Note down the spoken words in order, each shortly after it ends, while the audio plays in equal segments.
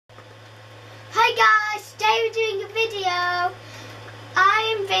today we're doing a video.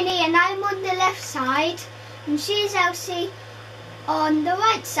 I am Vinny and I'm on the left side and she's Elsie on the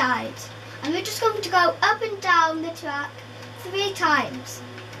right side. And we're just going to go up and down the track 3 times.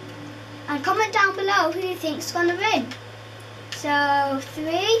 And comment down below who you think's going to win. So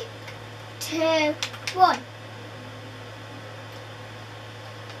 3, 2, 1.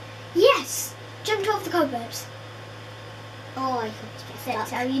 Yes! Jumped off the cobwebs. Oh, I hope to get That's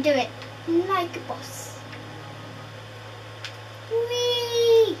stuck. how you do it. Like a boss.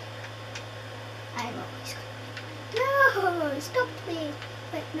 Whee! I'm always going. No! Stop me!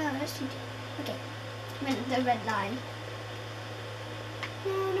 Wait, no, that's you. Okay. I'm in the red line.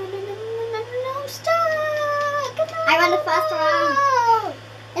 No, stop! I ran the first round.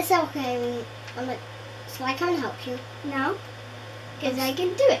 It's okay. I'm like, so I can't help you. No, because I can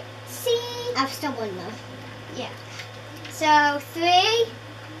do it. See? I've still won though. Yeah. So 3.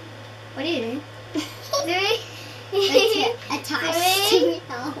 What are you doing? 3. Attached to me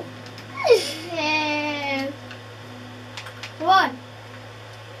now. 2, 1.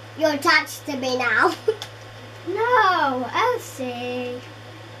 You're attached to me now. No, Elsie.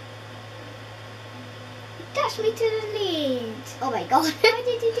 You touched me to the lead. Oh my god. Why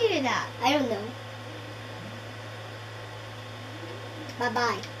did you do that? I don't know. Bye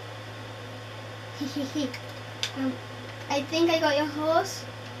bye. I think I got your horse.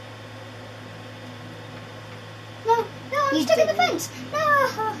 No, I'm You stuck in the didn't. fence. No.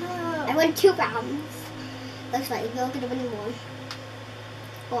 I won 2 rounds. Looks like you're gonna win 1.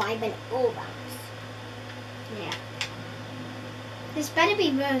 Oh, I win all rounds. Yeah. This better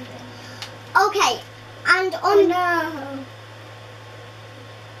be worth it. Okay, and Oh on no.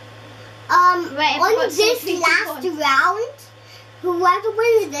 Right, I've on got this 50 last points. round, whoever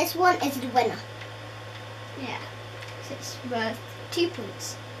wins this one is the winner. Yeah. So it's worth 2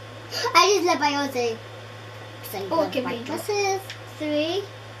 points. I just let my own say Or the give right me dresses. 3,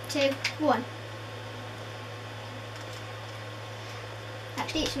 2, 1.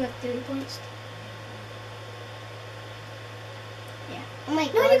 Actually, it's worth 3 points. Yeah. Oh my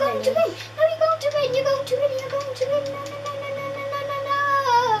No, god. you're going to win. Vinny. No, you're going to win. You're going to win. You're going to win.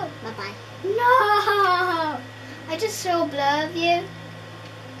 No. Bye bye. No. I just saw a blur of you.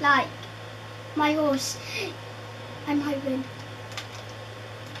 Like my horse. I might win.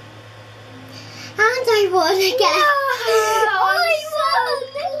 And I won again. I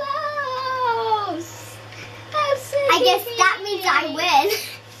won. Close. I guess that means I win.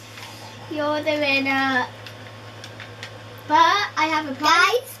 You're the winner. But I have a prize.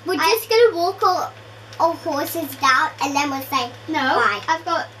 Guys, we're just gonna walk our horses down and then we'll say No, bye. I've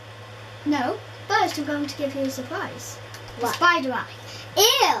got. No, first I'm going to give you a surprise. A What? spider eye.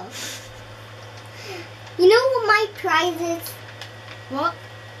 Ew. You know what my prize is? What?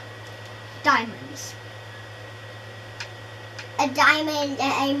 Diamonds. A diamond,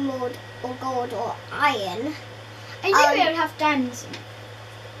 an emerald, or gold, or iron. I knew we would have diamonds in it.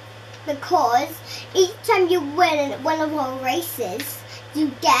 Because each time you win one of our races,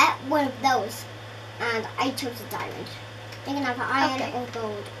 you get one of those. And I chose a diamond. You can have an iron Okay. or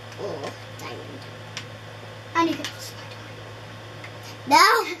gold or diamond. And you get a spider eye. No!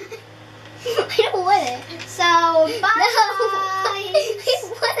 I don't want it. So